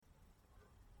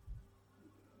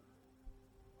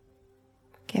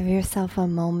Give yourself a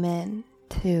moment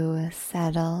to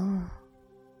settle.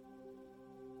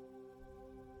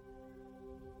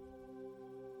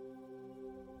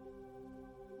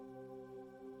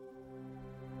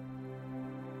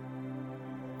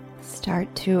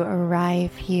 Start to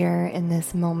arrive here in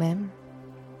this moment,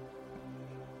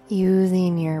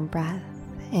 using your breath,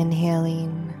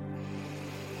 inhaling,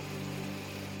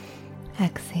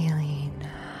 exhaling.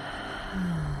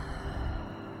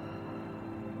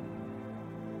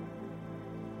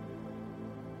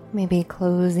 Maybe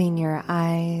closing your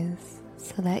eyes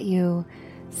so that you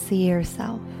see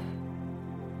yourself.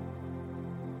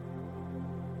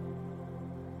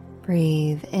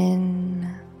 Breathe in.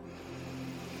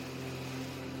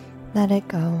 Let it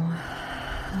go.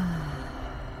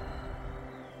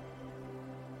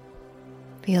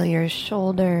 Feel your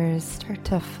shoulders start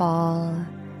to fall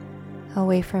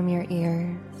away from your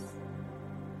ears.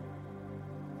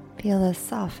 Feel the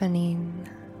softening.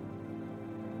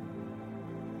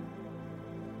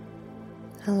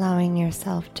 Allowing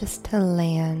yourself just to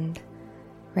land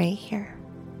right here.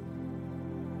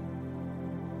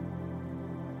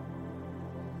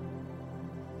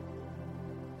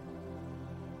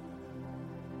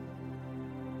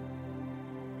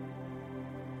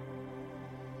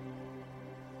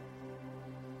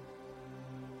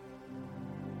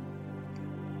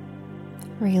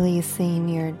 Releasing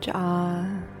your jaw.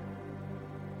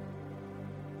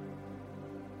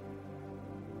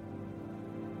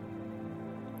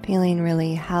 Feeling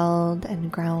really held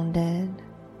and grounded.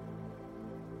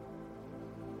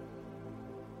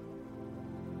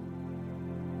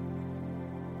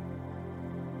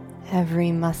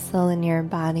 Every muscle in your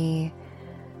body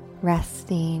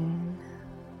resting,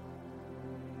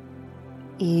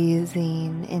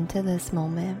 easing into this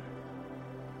moment.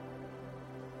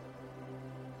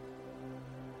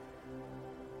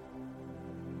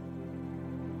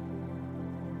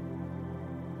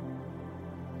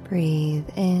 Breathe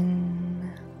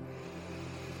in,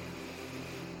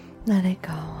 let it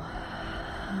go.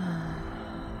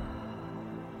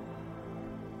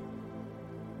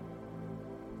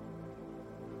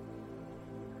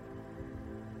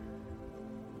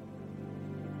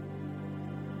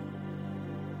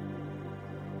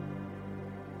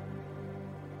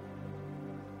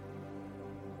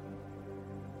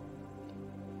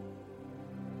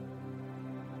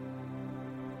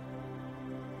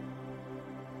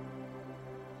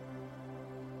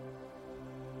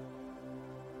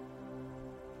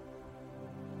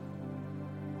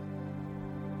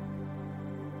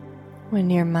 When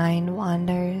your mind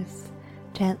wanders,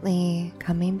 gently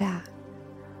coming back,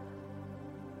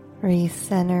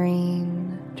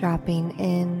 recentering, dropping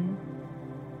in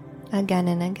again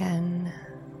and again.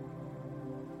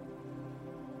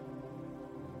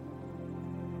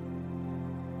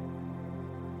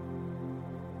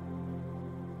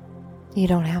 You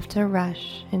don't have to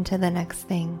rush into the next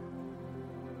thing.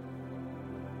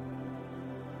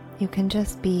 You can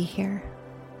just be here.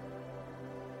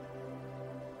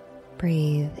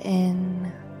 Breathe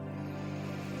in,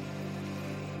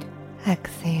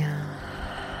 exhale.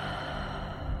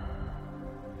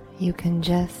 You can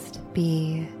just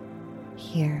be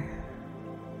here.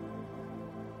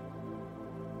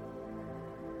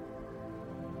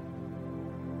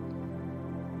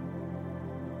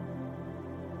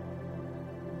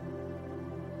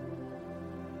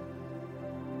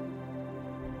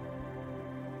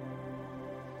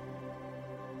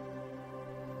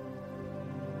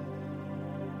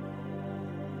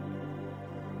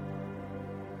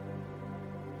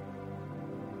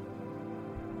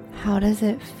 How does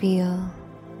it feel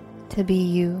to be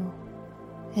you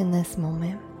in this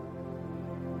moment?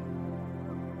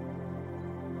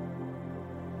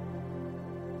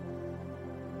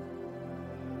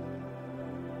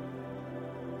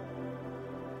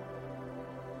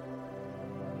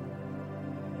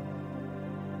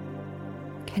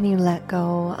 Can you let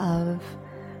go of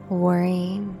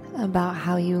worrying about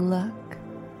how you look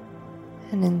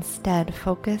and instead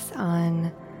focus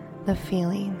on the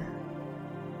feeling?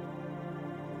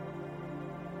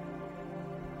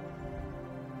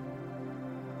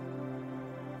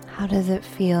 How does it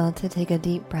feel to take a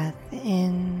deep breath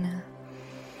in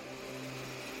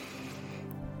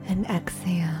and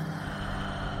exhale?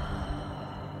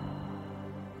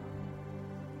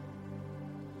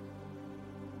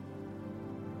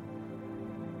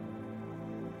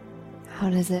 How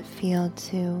does it feel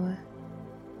to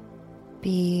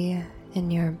be in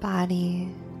your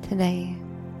body today?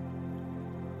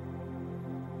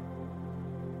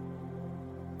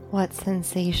 What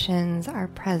sensations are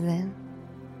present?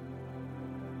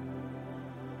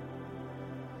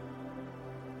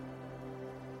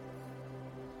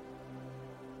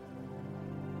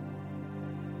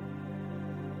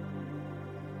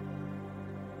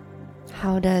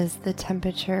 How does the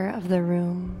temperature of the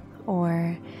room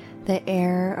or the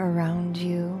air around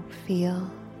you feel?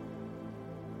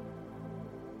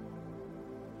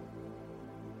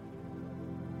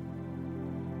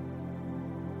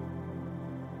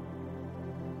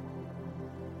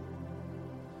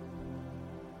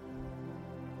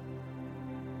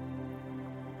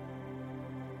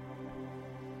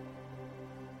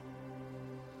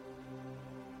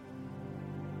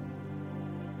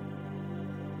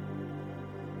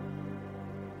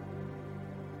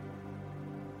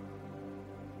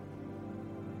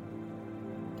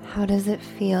 How does it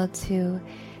feel to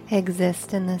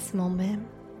exist in this moment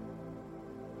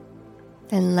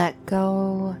and let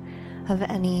go of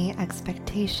any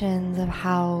expectations of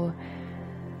how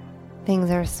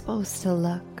things are supposed to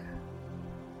look?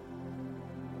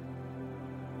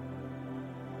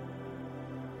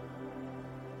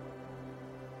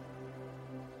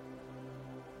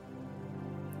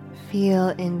 Feel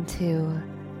into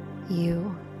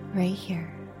you right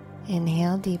here.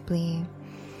 Inhale deeply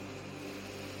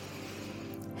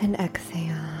and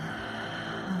exhale.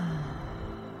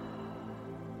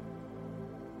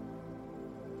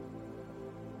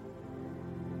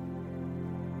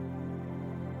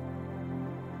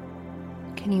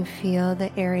 Can you feel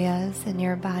the areas in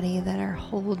your body that are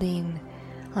holding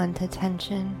onto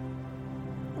tension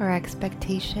or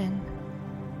expectation?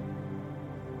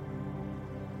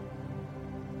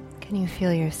 Can you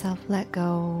feel yourself let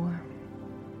go?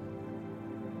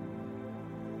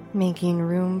 Making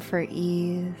room for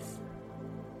ease.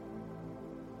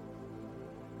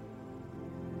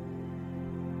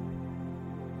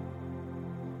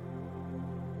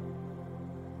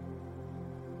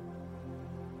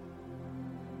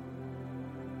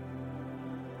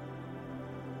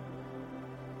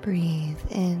 Breathe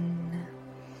in,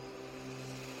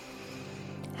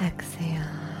 exhale.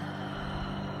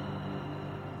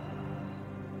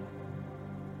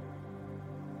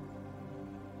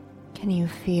 Can you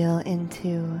feel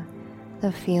into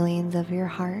the feelings of your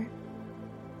heart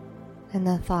and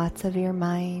the thoughts of your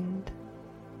mind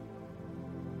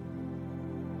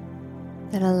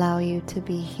that allow you to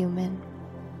be human,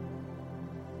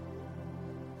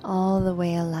 all the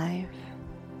way alive?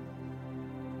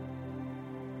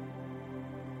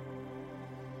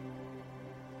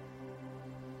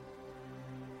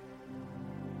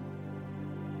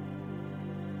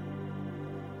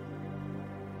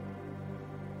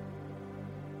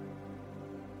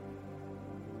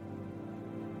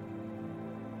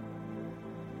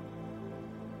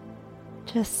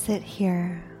 Just sit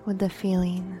here with the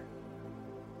feeling,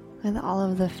 with all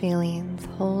of the feelings,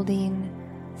 holding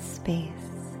space.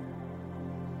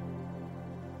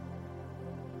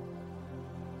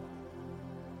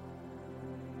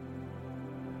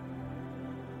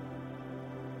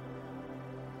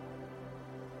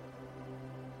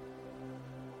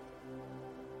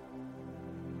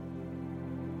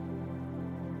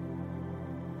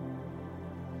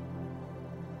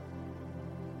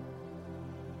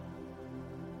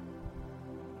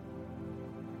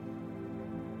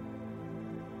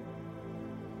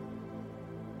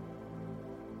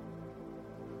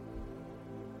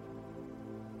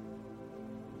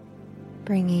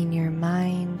 Bringing your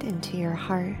mind into your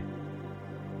heart,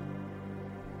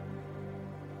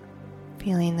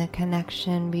 feeling the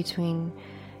connection between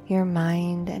your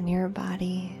mind and your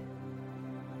body.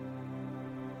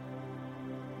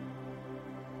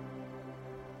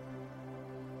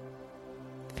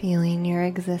 Feeling your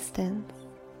existence,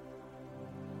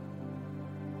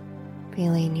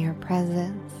 feeling your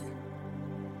presence.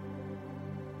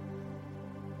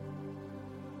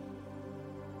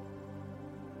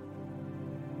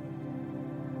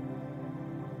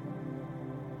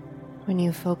 When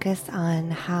you focus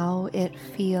on how it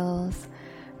feels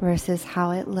versus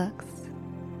how it looks,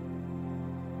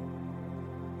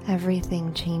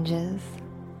 everything changes.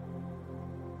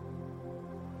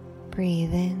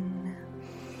 Breathe in,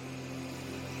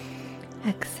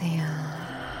 exhale.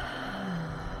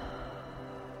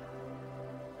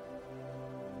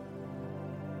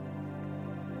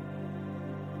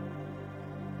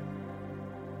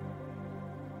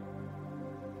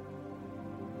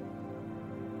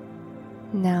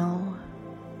 Now,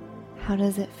 how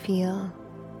does it feel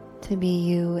to be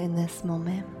you in this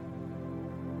moment?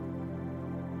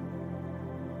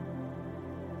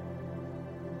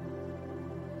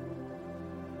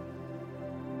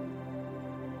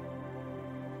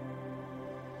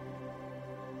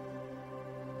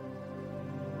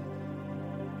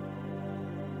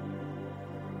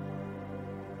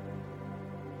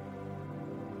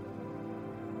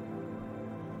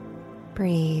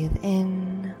 Breathe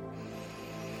in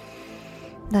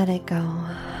Let it go.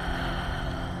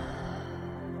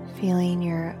 Feeling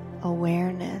your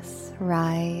awareness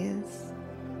rise.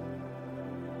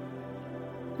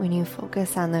 When you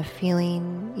focus on the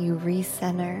feeling, you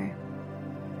recenter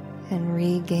and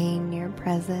regain your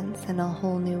presence in a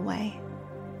whole new way.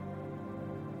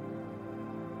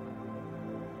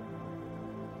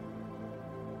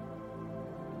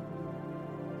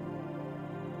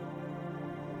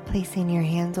 Placing your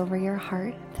hands over your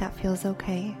heart, if that feels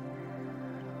okay.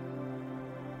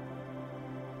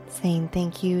 Saying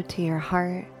thank you to your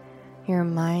heart, your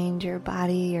mind, your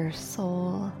body, your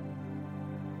soul.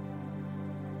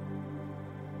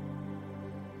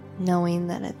 Knowing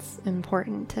that it's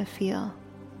important to feel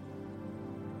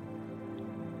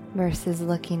versus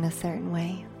looking a certain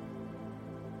way.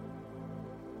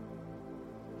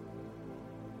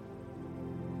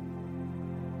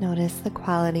 Notice the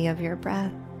quality of your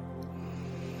breath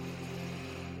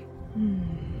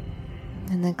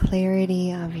and the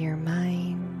clarity of your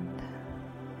mind.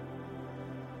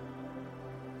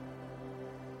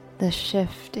 The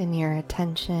shift in your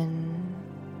attention,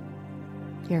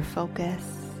 your focus.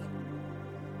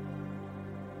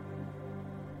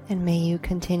 And may you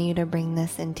continue to bring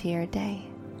this into your day.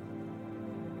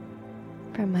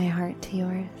 From my heart to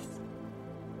yours.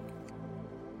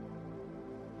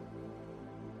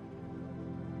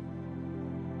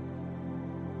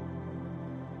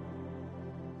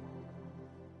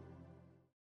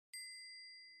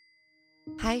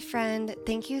 Hi friend,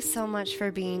 thank you so much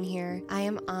for being here. I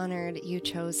am honored you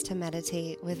chose to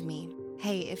meditate with me.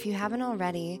 Hey, if you haven't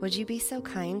already, would you be so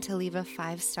kind to leave a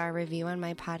 5-star review on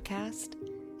my podcast?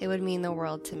 It would mean the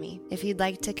world to me. If you'd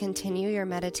like to continue your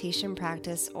meditation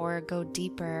practice or go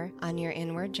deeper on your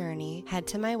inward journey, head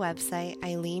to my website,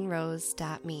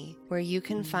 eileenrose.me, where you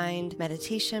can find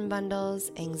meditation bundles,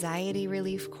 anxiety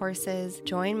relief courses,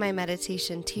 join my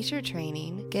meditation teacher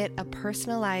training, get a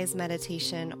personalized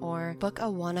meditation, or book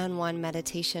a one-on-one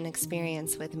meditation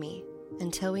experience with me.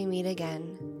 Until we meet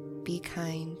again, be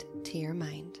kind to your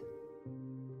mind.